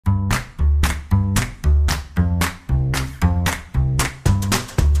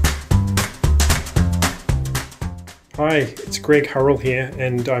Hi, it's Greg Hurrell here,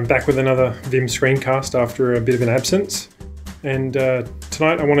 and I'm back with another Vim screencast after a bit of an absence. And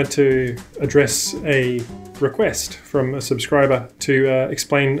tonight I wanted to address a request from a subscriber to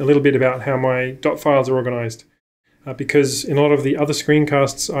explain a little bit about how my Dotfiles are organized. Because in a lot of the other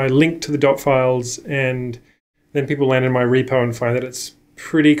screencasts, I link to the Dotfiles, and then people land in my repo and find that it's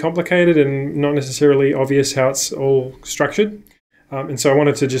pretty complicated and not necessarily obvious how it's all structured. And so I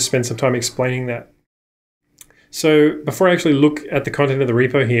wanted to just spend some time explaining that. So before I actually look at the content of the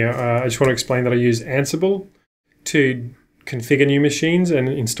repo here, I just want to explain that I use Ansible to configure new machines and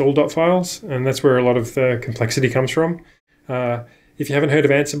install Dotfiles, and that's where a lot of the complexity comes from. If you haven't heard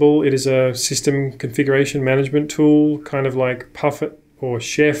of Ansible, it is a system configuration management tool, kind of like Puppet or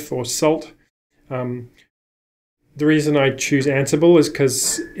Chef or Salt. The reason I choose Ansible is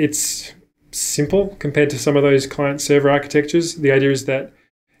because it's simple compared to some of those client-server architectures. The idea is that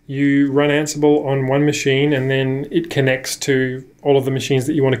you run Ansible on one machine and then it connects to all of the machines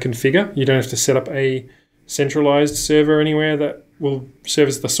that you want to configure. You don't have to set up a centralized server anywhere that will serve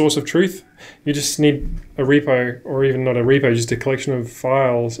as the source of truth. You just need a repo, or even not a repo, just a collection of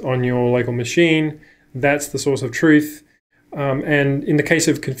files on your local machine. That's the source of truth. And in the case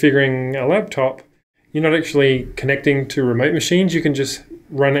of configuring a laptop, you're not actually connecting to remote machines. You can just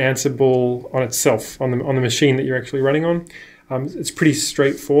run Ansible on itself, on the machine that you're actually running on. It's pretty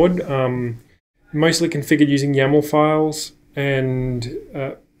straightforward, mostly configured using YAML files, and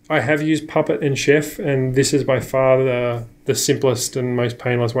I have used Puppet and Chef, and this is by far the simplest and most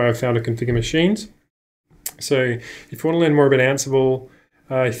painless way I've found to configure machines. So if you want to learn more about Ansible,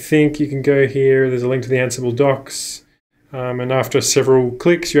 I think you can go here. There's a link to the Ansible Docs, and after several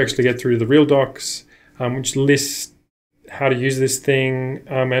clicks, you actually get through to the real docs, which lists how to use this thing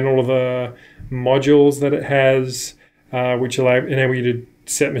and all of the modules that it has, which enable you to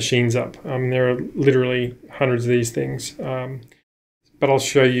set machines up. There are literally hundreds of these things, but I'll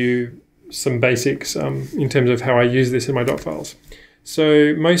show you some basics in terms of how I use this in my Dotfiles.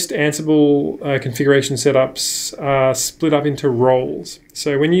 So most Ansible configuration setups are split up into roles.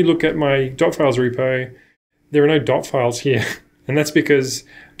 So when you look at my Dotfiles repo, there are no Dotfiles here. And that's because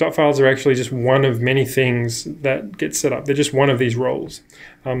Dotfiles are actually just one of many things that get set up. They're just one of these roles.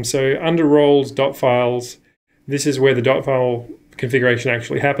 So under roles, Dotfiles, this is where the Dotfile configuration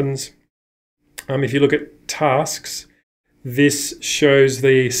actually happens. If you look at tasks, this shows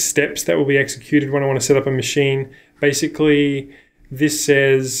the steps that will be executed when I want to set up a machine. Basically, this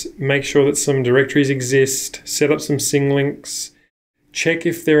says make sure that some directories exist, set up some symlinks, check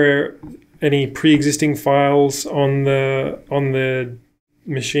if there are any pre-existing files on the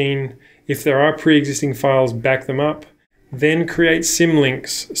machine. If there are pre-existing files, back them up. Then create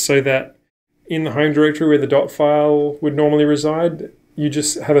symlinks so that in the home directory where the dot file would normally reside, you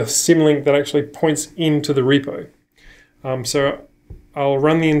just have a symlink that actually points into the repo. So I'll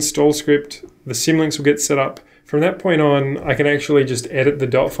run the install script, the symlinks will get set up. From that point on, I can actually just edit the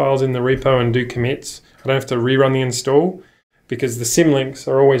dot files in the repo and do commits. I don't have to rerun the install because the symlinks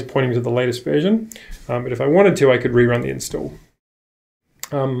are always pointing to the latest version. But if I wanted to, I could rerun the install.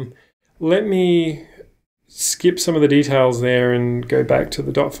 Let me skip some of the details there and go back to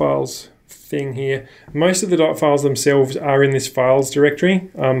the Dotfiles thing here. Most of the Dotfiles themselves are in this files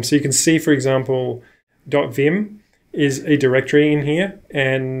directory. So you can see, for example, .vim is a directory in here.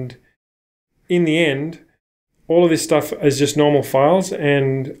 And in the end, all of this stuff is just normal files,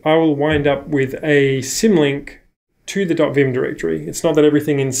 and I will wind up with a symlink to the .vim directory. It's not that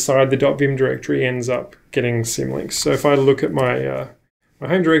everything inside the .vim directory ends up getting symlinks. So if I look at my my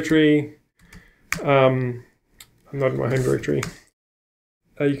home directory, I'm not in my home directory.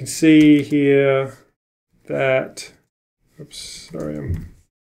 You can see here that, oops, sorry, I'm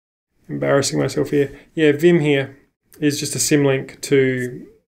embarrassing myself here. Yeah, Vim here is just a symlink to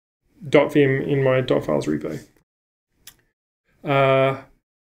 .vim in my Dotfiles repo.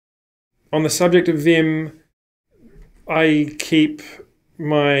 On the subject of Vim, I keep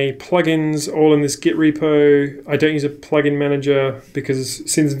my plugins all in this Git repo. I don't use a plugin manager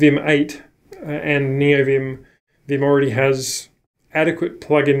because since Vim 8 and NeoVim, Vim already has adequate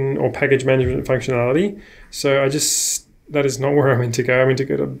plugin or package management functionality. So that is not where I meant to go. I meant to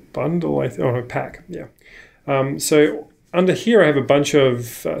go to bundle, no, pack, yeah. So under here, I have a bunch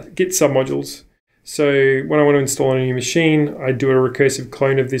of Git submodules. So when I want to install on a new machine, I do a recursive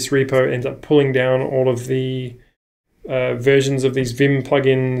clone of this repo, ends up pulling down all of the versions of these Vim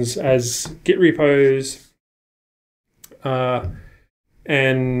plugins as Git repos.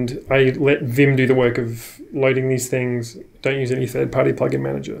 And I let Vim do the work of loading these things. Don't use any third-party plugin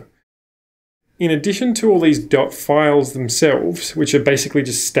manager. in addition to all these dot files themselves, which are basically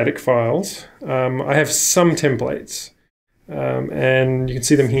just static files, I have some templates, and you can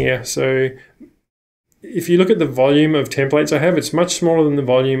see them here. So if you look at the volume of templates I have, it's much smaller than the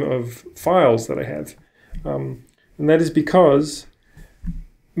volume of files that I have. And that is because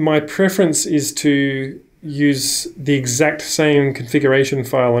my preference is to use the exact same configuration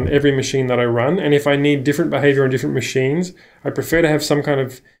file on every machine that I run. And if I need different behavior on different machines, I prefer to have some kind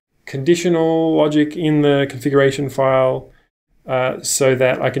of conditional logic in the configuration file so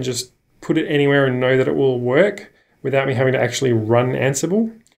that I can just put it anywhere and know that it will work without me having to actually run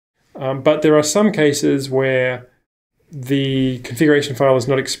Ansible. But there are some cases where the configuration file is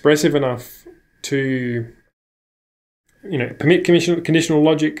not expressive enough to, permit conditional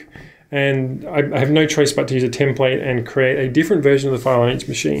logic, and I have no choice but to use a template and create a different version of the file on each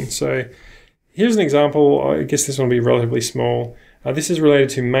machine. So here's an example. I guess this one will be relatively small. This is related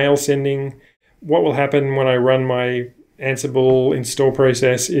to mail sending. What will happen when I run my Ansible install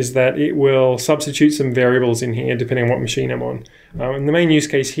process is that it will substitute some variables in here depending on what machine I'm on. And the main use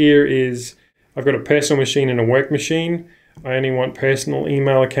case here is I've got a personal machine and a work machine. I only want personal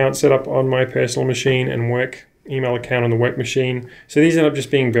email account set up on my personal machine and work email account on the work machine. So these end up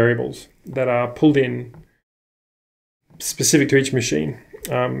just being variables that are pulled in specific to each machine.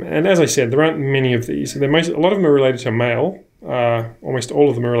 And as I said, there aren't many of these. A lot of them are related to mail. Almost all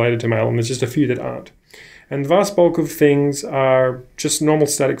of them are related to mail, and there's just a few that aren't. And the vast bulk of things are just normal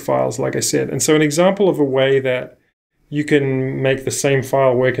static files, like I said. And so an example of a way that you can make the same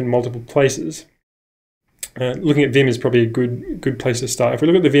file work in multiple places, looking at Vim is probably a good place to start. If we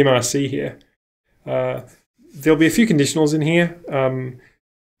look at the Vim RC here, there'll be a few conditionals in here,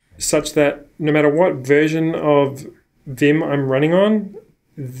 such that no matter what version of Vim I'm running on,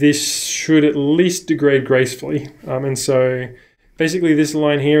 this should at least degrade gracefully. And so basically this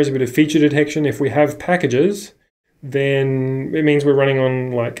line here is a bit of feature detection. If we have packages, then it means we're running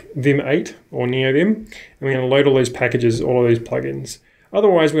on like Vim 8 or NeoVim, and we're going to load all those packages, all of those plugins.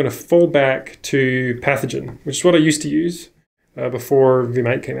 Otherwise, we're going to fall back to Pathogen, which is what I used to use before Vim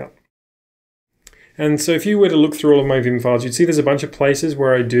 8 came out. And so if you were to look through all of my Vim files, you'd see there's a bunch of places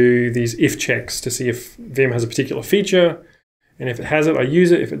where I do these if checks to see if Vim has a particular feature. And if it has it, I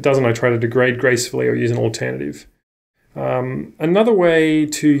use it. If it doesn't, I try to degrade gracefully or use an alternative. Another way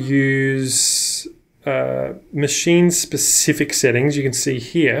to use machine-specific settings, you can see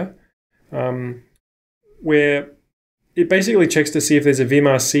here, where it basically checks to see if there's a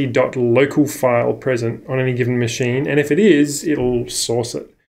vimrc.local file present on any given machine. And if it is, it'll source it.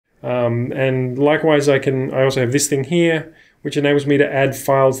 And likewise, I also have this thing here, which enables me to add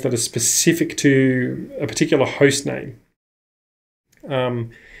files that are specific to a particular host name. In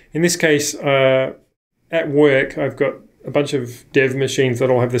this case, at work, I've got a bunch of dev machines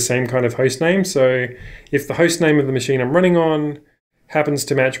that all have the same kind of host name. So if the host name of the machine I'm running on happens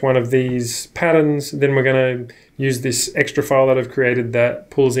to match one of these patterns, then we're going to use this extra file that I've created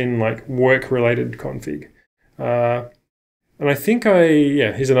that pulls in like work-related config. And I think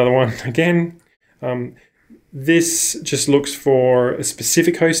here's another one again. This just looks for a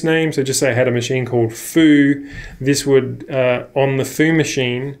specific host name. So just say I had a machine called foo. This would, on the foo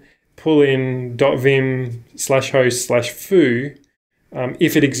machine, pull in .vim/host/foo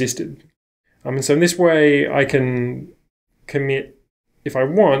if it existed. And so in this way, I can commit, if I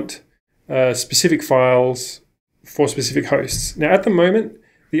want, specific files for specific hosts. Now, at the moment,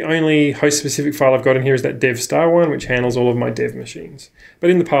 the only host-specific file I've got in here is that dev star one, which handles all of my dev machines. But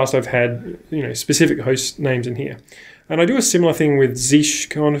in the past, I've had specific host names in here. And I do a similar thing with Zeesh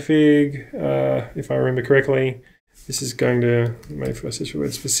config, if I remember correctly. This is going to, maybe if I search for the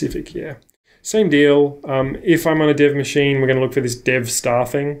word specific, yeah. Same deal. If I'm on a dev machine, we're going to look for this dev star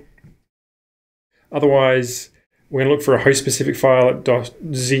thing. Otherwise, we're going to look for a host-specific file at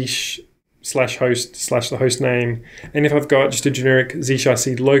 .zeesh/host/the host name. And if I've got just a generic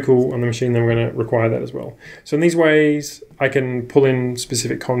zeeshrc local on the machine, then we're going to require that as well. So in these ways, I can pull in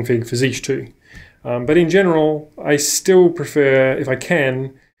specific config for Zeesh too. But in general, I still prefer, if I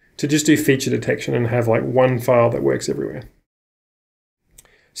can, to just do feature detection and have like one file that works everywhere.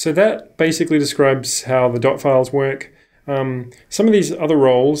 So that basically describes how the Dotfiles work. Some of these other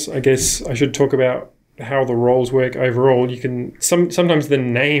roles, I guess I should talk about how the roles work overall. You can sometimes the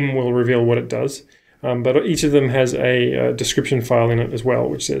name will reveal what it does, but each of them has a description file in it as well,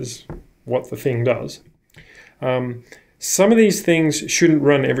 which says what the thing does. Some of these things shouldn't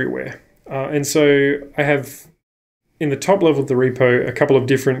run everywhere, and so I have in the top level of the repo a couple of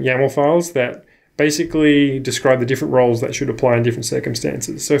different YAML files that basically describe the different roles that should apply in different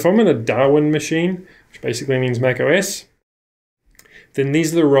circumstances. So if I'm on a Darwin machine, which basically means Mac OS, then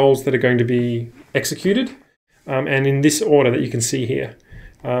these are the roles that are going to be executed, and in this order that you can see here.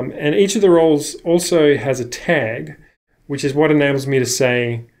 And each of the roles also has a tag, which is what enables me to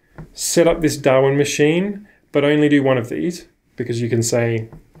say, set up this Darwin machine, but only do one of these, because you can say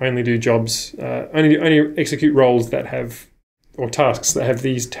only do jobs, only execute roles that have, or tasks that have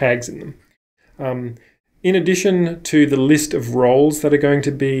these tags in them. In addition to the list of roles that are going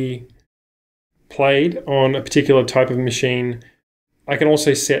to be played on a particular type of machine, I can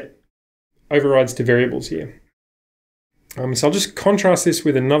also set overrides to variables here. So I'll just contrast this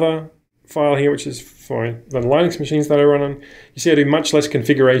with another file here, which is for the Linux machines that I run on. You see I do much less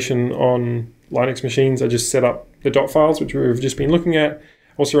configuration on Linux machines. I just set up the Dotfiles, which we've just been looking at.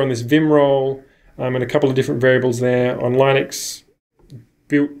 Also run this Vim Role and a couple of different variables there. On Linux,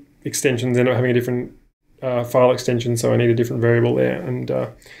 built extensions end up having a different file extension, so I need a different variable there. And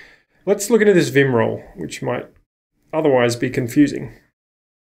let's look into this Vim Role, which might otherwise be confusing.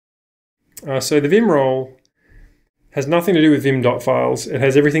 So the Vim Role has nothing to do with Vim Dotfiles. It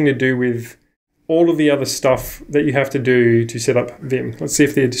has everything to do with all of the other stuff that you have to do to set up Vim. Let's see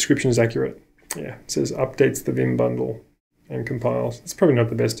if the description is accurate. Yeah, it says updates the Vim bundle and compiles. It's probably not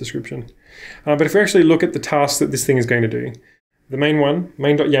the best description. But if we actually look at the tasks that this thing is going to do, the main one,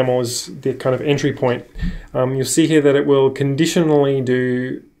 main.yaml, is the kind of entry point. You'll see here that it will conditionally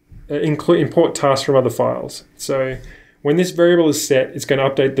do import tasks from other files. So when this variable is set, it's going to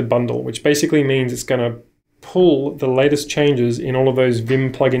update the bundle, which basically means it's going to pull the latest changes in all of those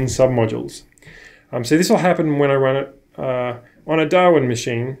Vim plugin submodules. So this will happen when I run it on a Darwin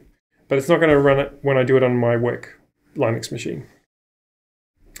machine, but it's not going to run it when I do it on my work Linux machine.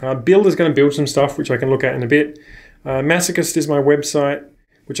 Build is going to build some stuff, which I can look at in a bit. Masochist is my website,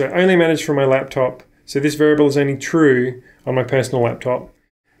 which I only manage from my laptop. So this variable is only true on my personal laptop.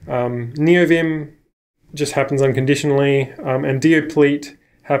 NeoVim just happens unconditionally, and Dotfiles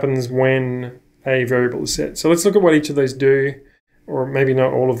happens when a variable is set. So let's look at what each of those do, or maybe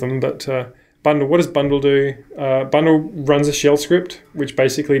not all of them, but bundle. What does bundle do? Bundle runs a shell script, which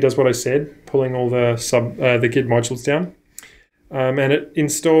basically does what I said, pulling all the Git modules down. And it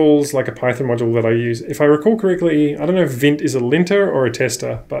installs like a Python module that I use. If I recall correctly, I don't know if Vint is a linter or a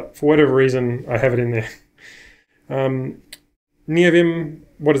tester, but for whatever reason, I have it in there. NeoVim,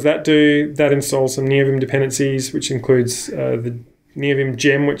 what does that do? That installs some NeoVim dependencies, which includes the NeoVim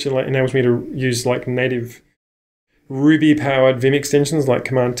gem, which enables me to use like native Ruby-powered Vim extensions like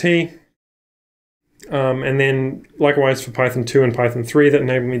Command T. And then likewise for Python 2 and Python 3 that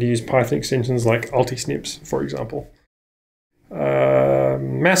enable me to use Python extensions like Ultisnips, for example.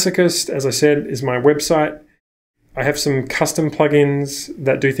 Masochist, as I said, is my website. I have some custom plugins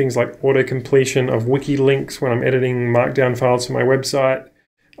that do things like auto-completion of wiki links when I'm editing markdown files for my website.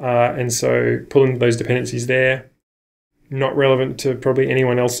 And so pulling those dependencies there. Not relevant to probably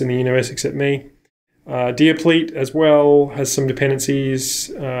anyone else in the universe except me. Dotfiles as well has some dependencies.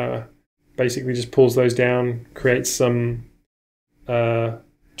 Basically just pulls those down, creates some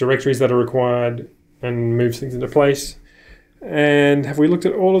directories that are required, and moves things into place. And have we looked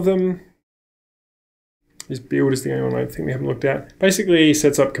at all of them? This build is the only one I think we haven't looked at. Basically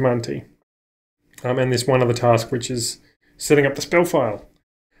sets up Command T. And this one other task, which is setting up the spell file.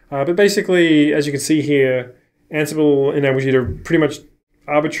 But basically, as you can see here, Ansible enables you to pretty much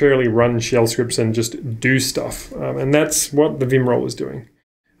arbitrarily run shell scripts and just do stuff. And that's what the Vim role is doing.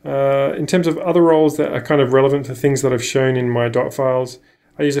 In terms of other roles that are kind of relevant for things that I've shown in my Dotfiles,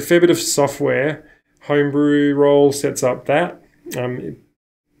 I use a fair bit of software. Homebrew role sets up that.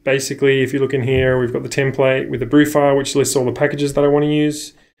 Basically, if you look in here, we've got the template with the brew file, which lists all the packages that I want to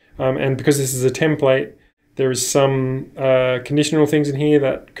use. And because this is a template, there is some conditional things in here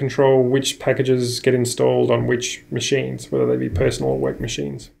that control which packages get installed on which machines, whether they be personal or work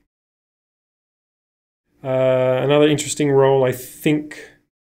machines. Another interesting role, I think,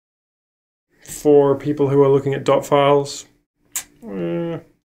 for people who are looking at Dotfiles.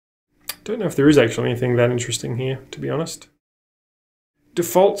 Don't know if there is actually anything that interesting here, to be honest.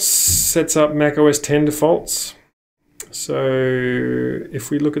 Defaults sets up Mac OS X defaults. So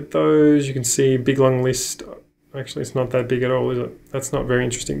if we look at those, you can see big long list. Actually, it's not that big at all, is it? That's not very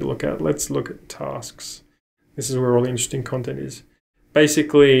interesting to look at. Let's look at tasks. This is where all the interesting content is.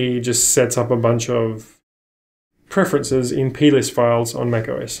 Basically, just sets up a bunch of preferences in plist files on Mac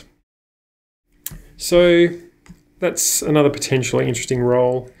OS. So that's another potentially interesting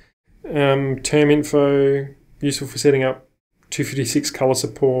role. Term info, useful for setting up 256 color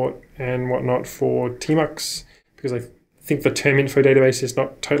support and whatnot for Tmux, because I think the term info database is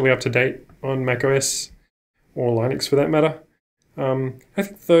not totally up to date on macOS or Linux for that matter. I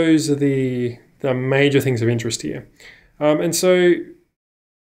think those are the major things of interest here. And so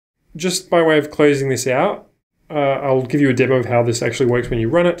just by way of closing this out, I'll give you a demo of how this actually works when you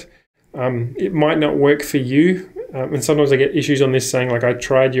run it. It might not work for you. And sometimes I get issues on this saying like, I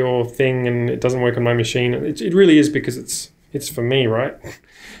tried your thing and it doesn't work on my machine. It really is because it's for me, right?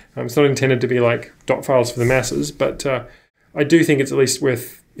 It's not intended to be like Dotfiles for the masses, but I do think it's at least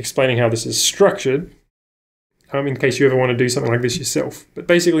worth explaining how this is structured in case you ever want to do something like this yourself. But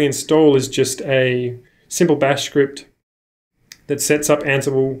basically install is just a simple bash script that sets up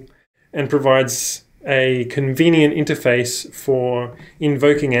Ansible and provides a convenient interface for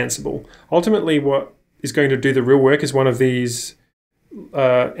invoking Ansible. Ultimately, what is going to do the real work is one of these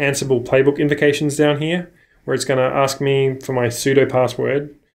Ansible playbook invocations down here, where it's going to ask me for my sudo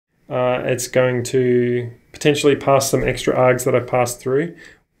password. It's going to potentially pass some extra args that I've passed through,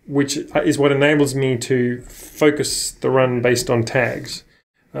 which is what enables me to focus the run based on tags.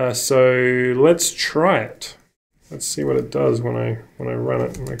 So let's try it. Let's see what it does when I run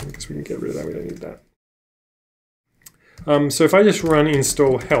it. I guess we can get rid of that. We don't need that. So if I just run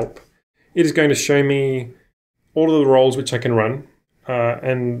install help, it is going to show me all of the roles which I can run.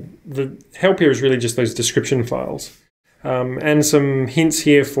 And the help here is really just those description files. And some hints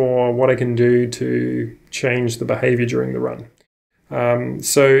here for what I can do to change the behavior during the run.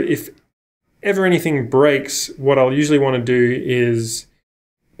 So if ever anything breaks, what I'll usually want to do is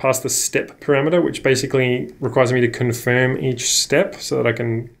pass the step parameter, which basically requires me to confirm each step so that I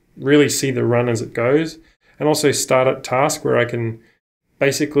can really see the run as it goes. And also start at task, where I can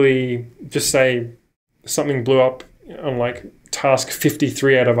basically just say something blew up on like task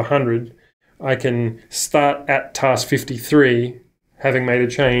 53 out of 100. I can start at task 53, having made a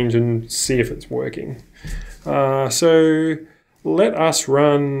change, and see if it's working. So let us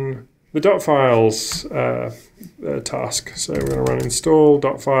run the Dotfiles task. So we're going to run install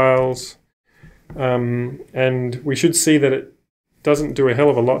Dotfiles, and we should see that it doesn't do a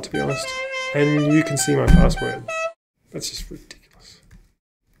hell of a lot, to be honest. And you can see my password. That's just ridiculous.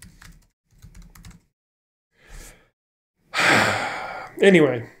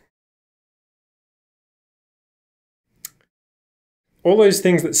 Anyway, all those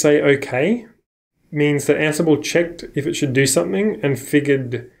things that say OK means that Ansible checked if it should do something and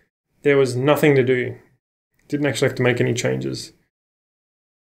figured there was nothing to do. Didn't actually have to make any changes.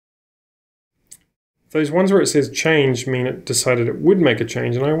 Those ones where it says change mean it decided it would make a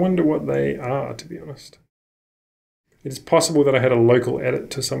change, and I wonder what they are, to be honest. It's possible that I had a local edit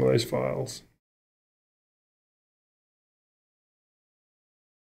to some of those files.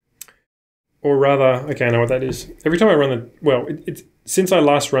 Or rather, okay, I know what that is. Every time I run since I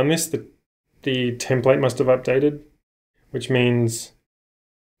last run this, the template must have updated, which means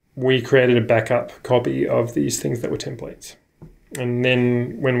we created a backup copy of these things that were templates. And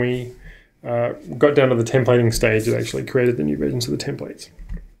then when we got down to the templating stage, it actually created the new versions of the templates.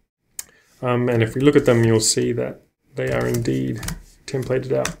 And if we look at them, you'll see that they are indeed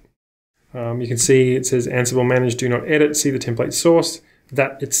templated out. You can see it says Ansible manage do not edit, see the template source.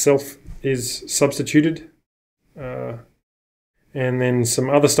 That itself is substituted. And then some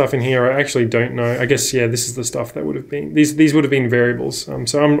other stuff in here I actually don't know. I guess, yeah, this is the stuff that would have been, these would have been variables.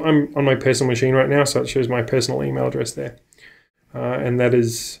 So I'm on my personal machine right now, so it shows my personal email address there. And that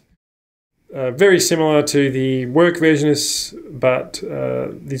is very similar to the work version, but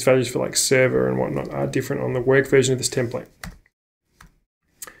these values for like server and whatnot are different on the work version of this template.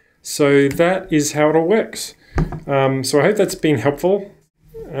 So that is how it all works. So I hope that's been helpful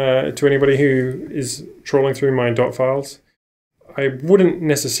to anybody who is trawling through my Dotfiles. I wouldn't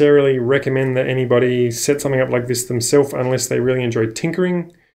necessarily recommend that anybody set something up like this themselves unless they really enjoy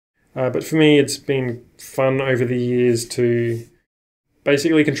tinkering. But for me, it's been fun over the years to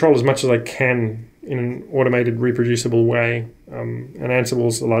basically control as much as I can in an automated, reproducible way. And Ansible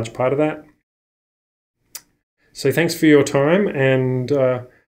is a large part of that. So thanks for your time, and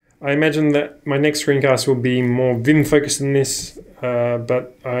I imagine that my next screencast will be more Vim focused than this,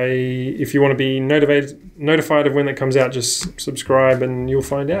 but if you want to be notified of when that comes out, just subscribe and you'll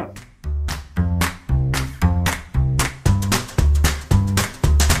find out.